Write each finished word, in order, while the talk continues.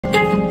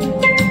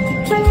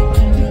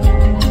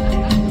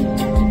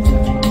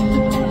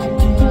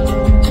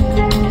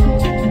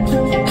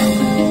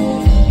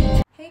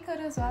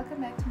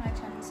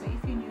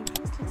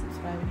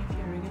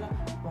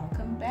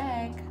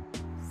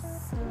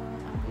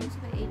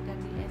welcome to the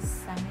AWS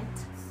Summit.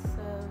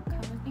 So come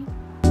with me.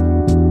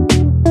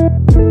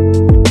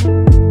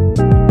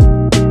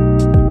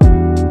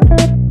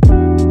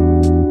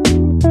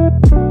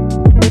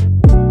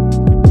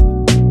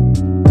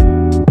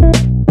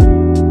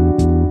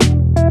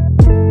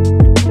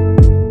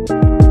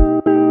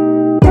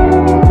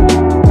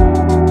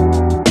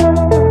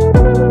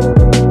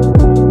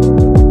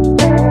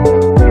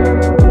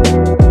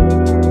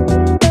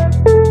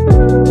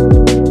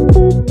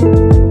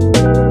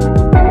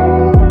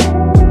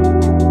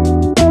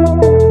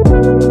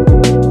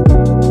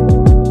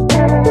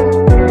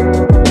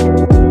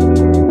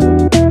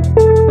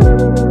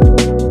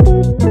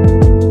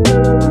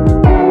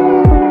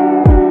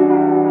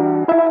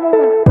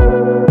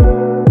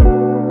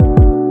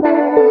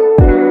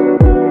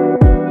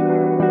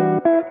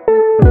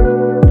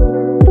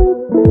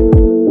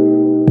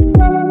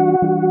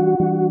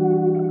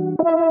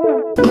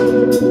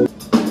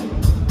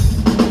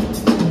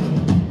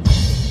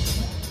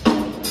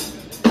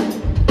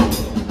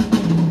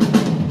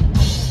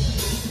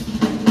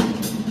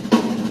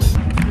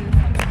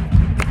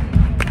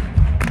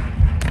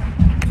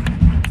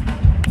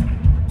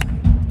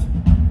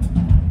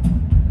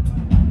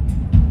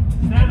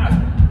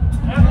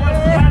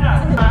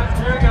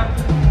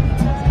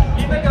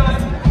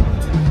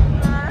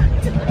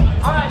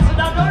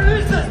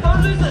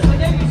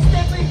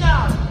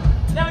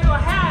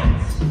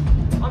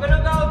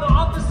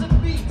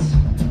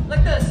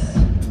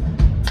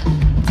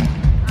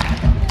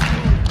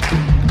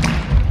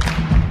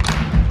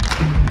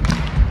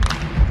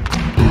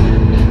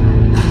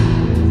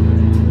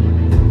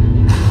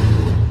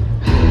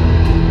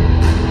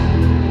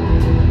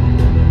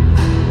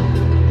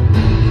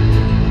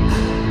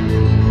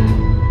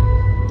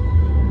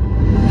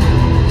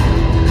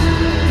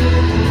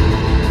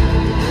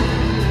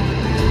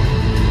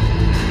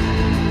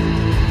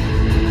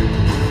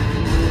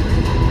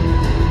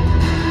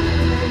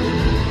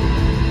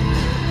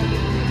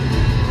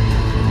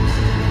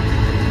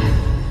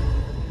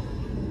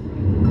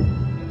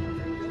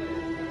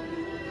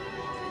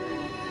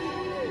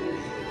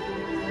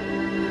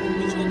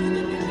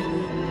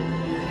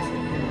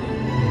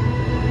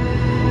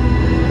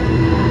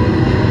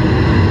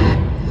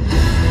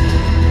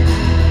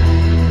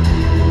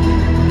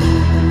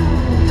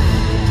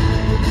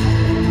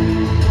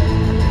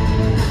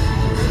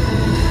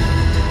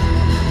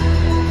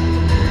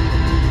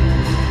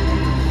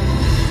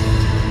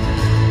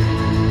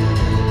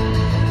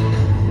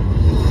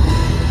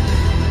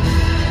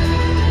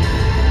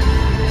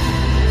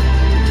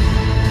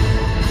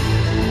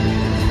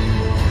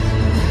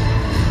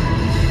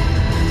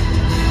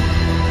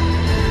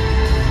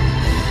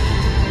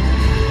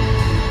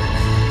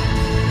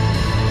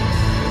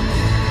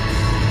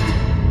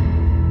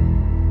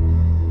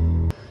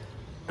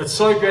 It's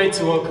so great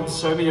to welcome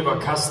so many of our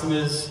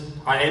customers,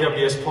 our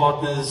AWS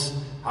partners,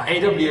 our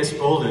AWS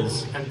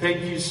builders, and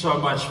thank you so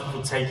much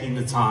for taking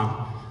the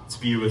time to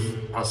be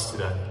with us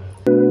today.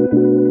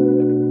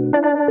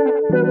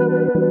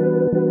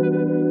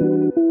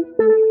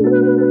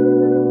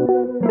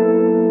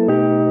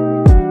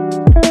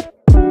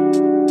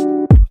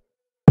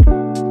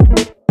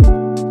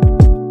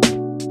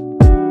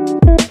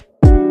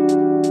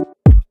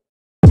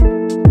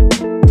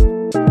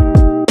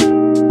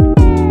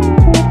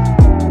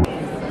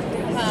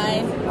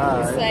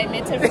 So I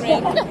met a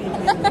friend.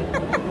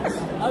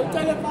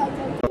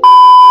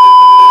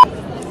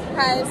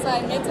 Hi, so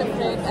I met a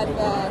friend at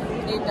the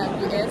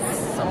AWS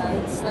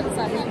Summit.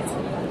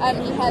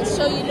 He has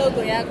show you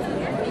logo, yeah?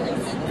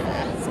 It's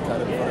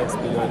First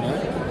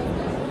AWS,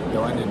 the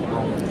one in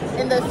Rome.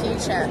 In the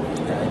future.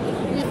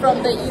 We're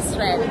from the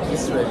Israel.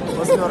 Israel.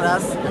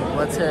 Honoras,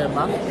 what's her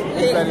mom?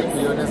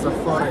 Israel of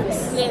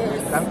Forex.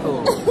 Yes. Thank you.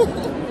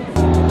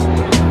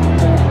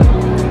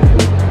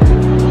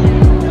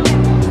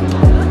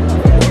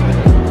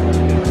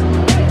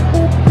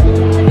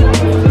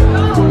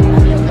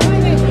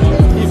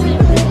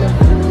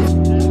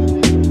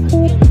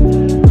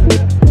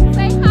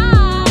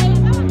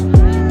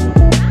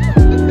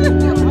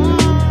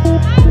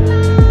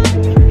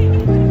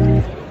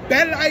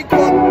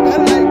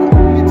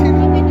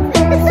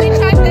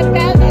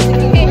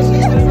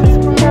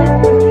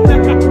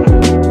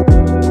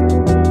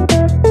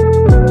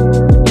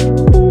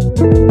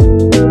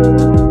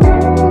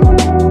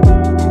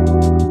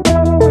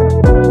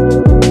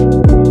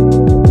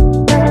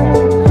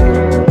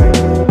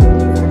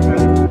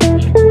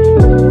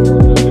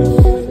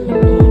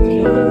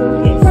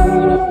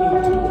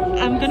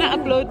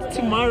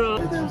 Tomorrow.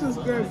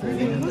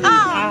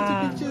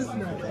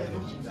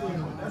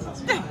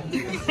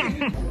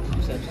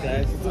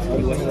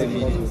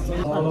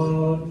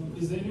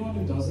 Is there anyone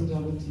who doesn't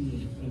have a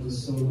team and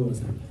is solo?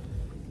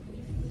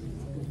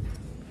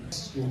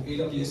 Your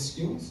AWS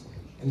skills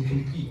and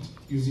compete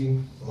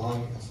using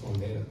live F1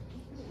 data.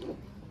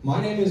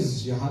 My name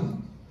is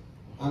Johan.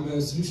 I'm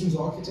a solutions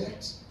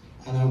architect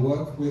and I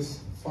work with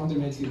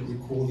fundamentally what we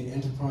call the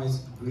enterprise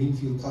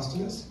greenfield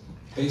customers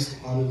based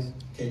out of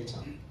Cape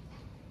Town.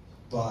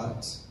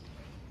 But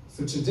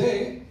for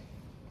today,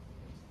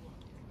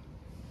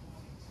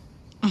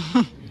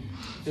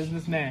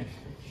 Businessman.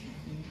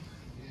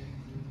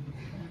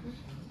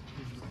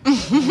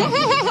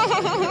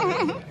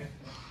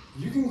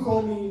 You can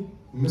call me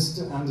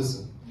Mr.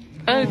 Anderson.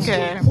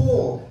 Okay. Mr.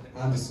 Paul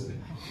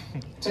Anderson,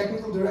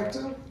 Technical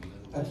Director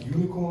at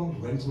Unicorn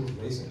Rental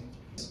Racing.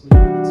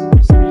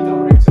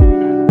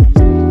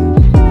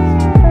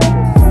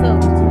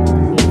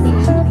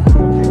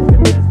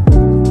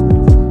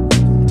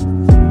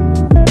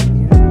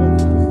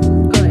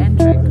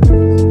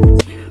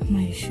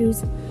 My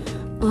shoes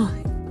are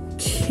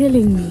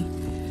killing me.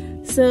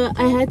 So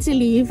I had to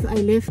leave. I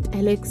left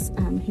Alex.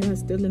 He was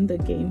still in the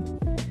game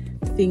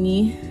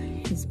thingy.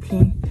 He's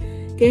playing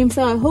game.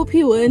 So I hope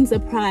he wins a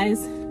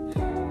prize.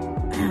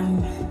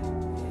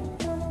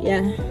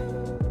 Yeah.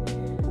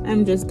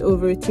 I'm just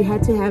over it. You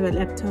had to have a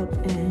laptop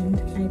and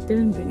I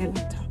didn't bring a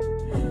laptop.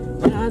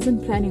 And I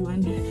wasn't planning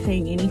on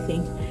playing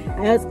anything.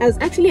 I was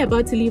actually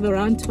about to leave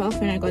around 12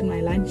 when I got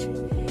my lunch.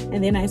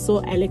 And then I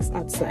saw Alex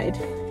outside.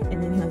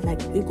 And then he was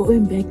like, we're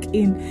going back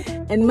in.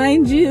 And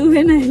mind you,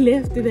 when I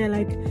left, they're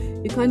like,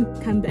 you can't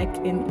come back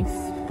in if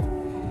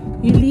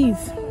you leave.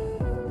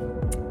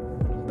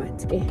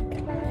 But yeah,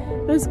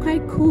 it was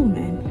quite cool,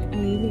 man. I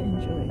really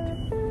enjoyed.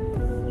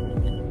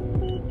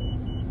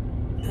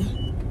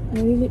 I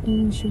really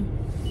enjoy.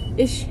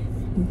 Ish,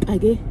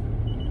 mpage.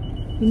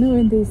 You know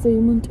when they say you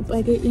want to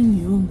page in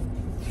you.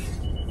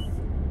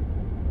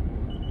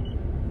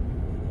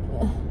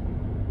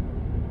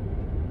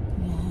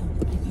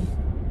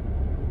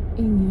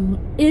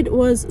 It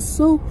was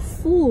so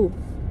full.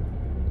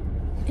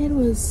 It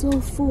was so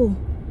full.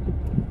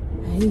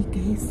 Hey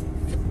guys.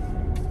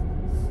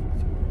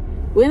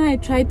 When I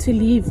tried to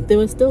leave, there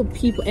were still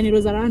people, and it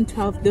was around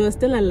 12. There was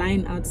still a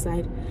line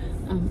outside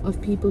of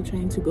people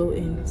trying to go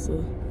in.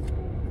 So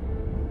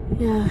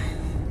yeah,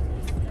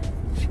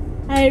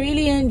 I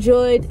really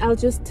enjoyed. I'll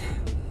just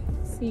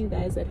see you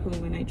guys at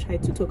home when I try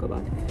to talk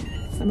about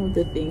some of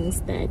the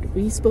things that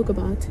we spoke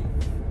about.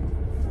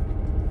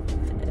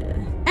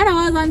 And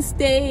I was on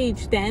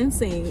stage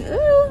dancing.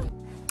 Ooh.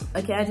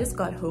 Okay, I just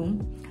got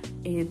home.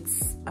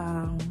 It's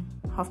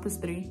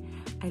 3:30.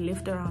 I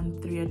left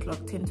around 3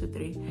 o'clock, 10 to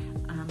 3.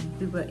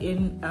 We were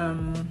in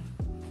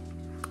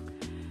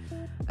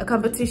a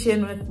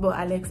competition with Bo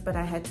Alex, but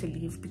I had to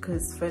leave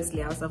because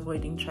firstly I was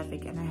avoiding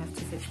traffic and I have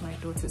to fetch my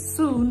daughter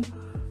soon.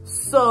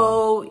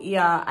 So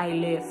yeah, I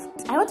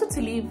left. I was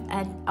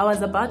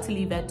about to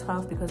leave at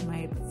 12 because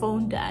my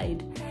phone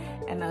died,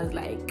 and I was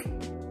like,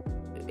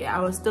 I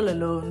was still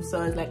alone, so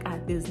I was like,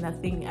 there's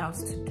nothing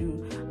else to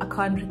do. I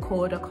can't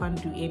record, I can't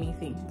do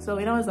anything. So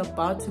when I was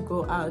about to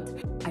go out,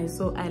 I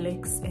saw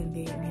Alex, and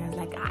then he was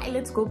like,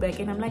 let's go back.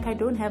 And I'm like, I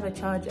don't have a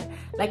charger.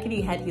 Luckily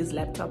he had his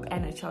laptop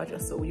and a charger,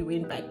 so we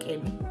went back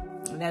in.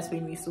 And that's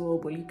when we saw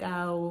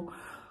Bolikao,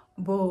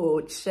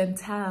 Bo,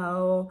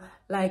 Chantal,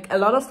 like a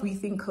lot of We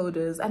Think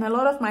coders and a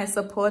lot of my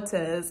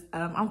supporters.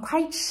 I'm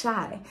quite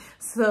shy,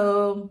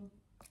 so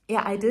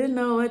yeah, I didn't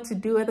know what to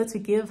do, whether to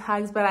give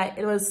hugs, but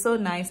it was so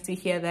nice to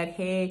hear that,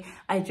 hey,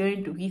 I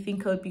joined We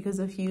Think Code because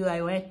of you.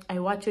 I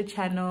watch your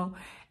channel,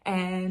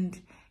 and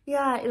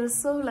yeah, it was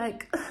so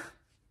like,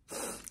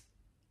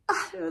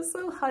 it was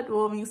so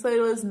heartwarming. So it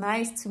was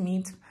nice to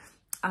meet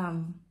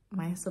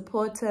my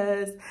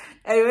supporters.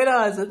 And when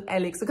I was with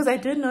Alex, because I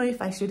didn't know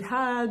if I should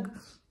hug,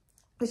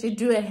 I should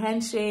do a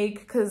handshake,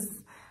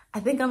 because I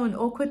think I'm an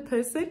awkward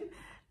person.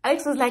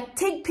 Alex was like,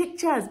 take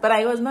pictures, but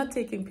I was not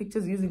taking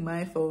pictures using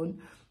my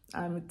phone.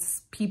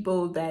 It's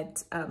people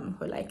that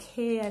were like,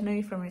 hey, I know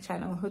you from your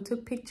channel, who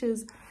took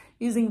pictures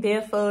using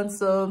their phone.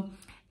 So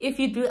if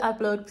you do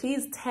upload,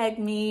 please tag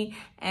me.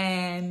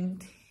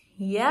 And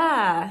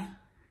yeah,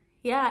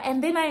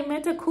 and then I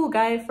met a cool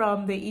guy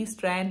from the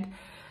East Rand.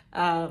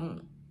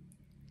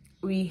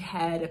 We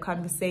had a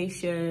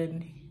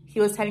conversation. He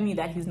was telling me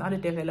that he's not a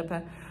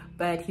developer,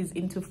 but he's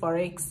into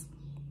Forex.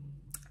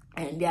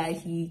 And yeah,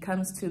 he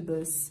comes to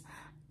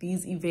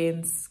these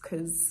events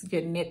because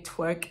your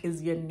network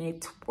is your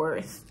net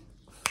worth.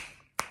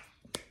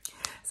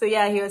 So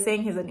yeah, he was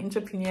saying he's an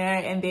entrepreneur.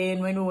 And then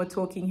when we were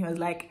talking, he was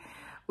like,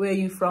 where are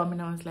you from?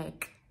 And I was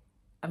like,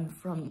 I'm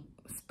from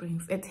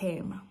Springs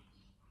Etem.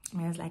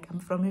 And I was like, I'm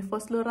from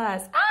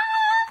Efosloras.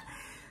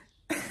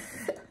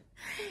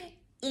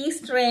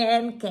 East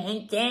Rand,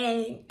 gang,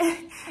 gang.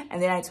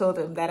 And then I told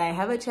him that I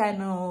have a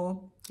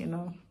channel, you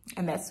know,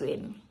 and that's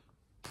when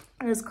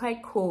it was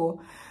quite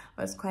cool.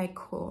 It was quite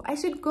cool. I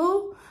should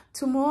go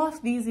to more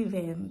of these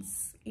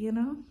events, you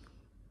know,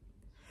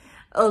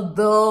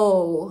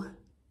 although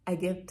I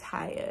get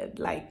tired.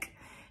 Like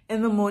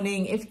in the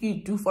morning, if you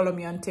do follow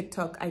me on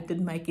TikTok, I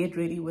did my get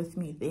ready with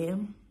me there,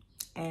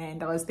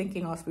 and I was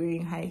thinking of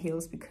wearing high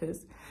heels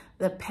because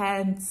the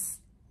pants,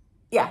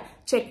 yeah,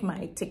 check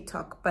my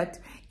TikTok. But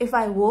if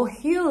I wore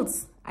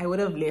heels, I would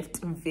have left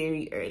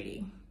very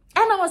early.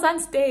 And I was on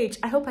stage.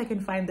 I hope I can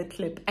find the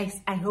clip.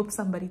 I hope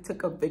somebody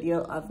took a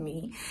video of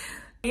me.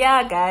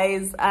 Yeah,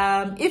 guys,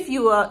 if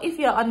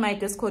you're on my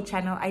Discord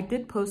channel, I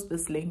did post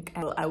this link.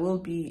 I will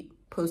be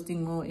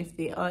posting more if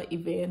there are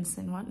events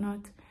and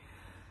whatnot.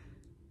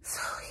 So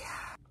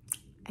yeah,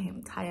 I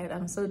am tired.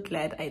 I'm so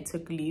glad I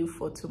took leave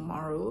for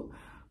tomorrow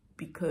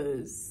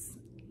because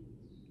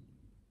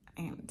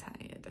I am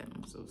tired.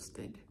 I'm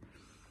exhausted.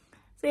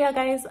 So yeah,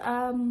 guys,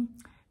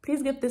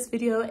 please give this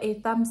video a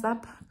thumbs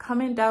up,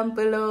 comment down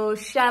below,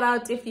 shout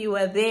out if you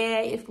were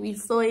there, if we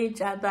saw each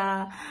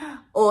other,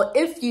 or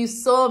if you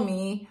saw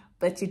me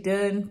but you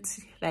didn't,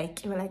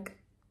 like, you were like,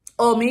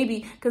 or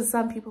maybe because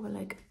some people were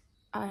like,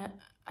 I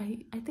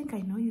think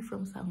I know you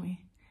from somewhere.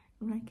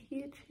 I'm like,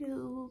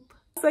 YouTube.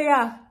 So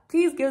yeah,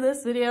 please give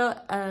this video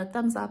a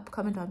thumbs up,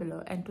 comment down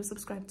below, and do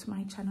subscribe to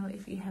my channel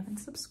if you haven't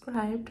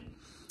subscribed.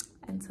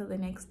 Until the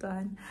next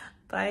one,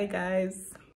 bye guys.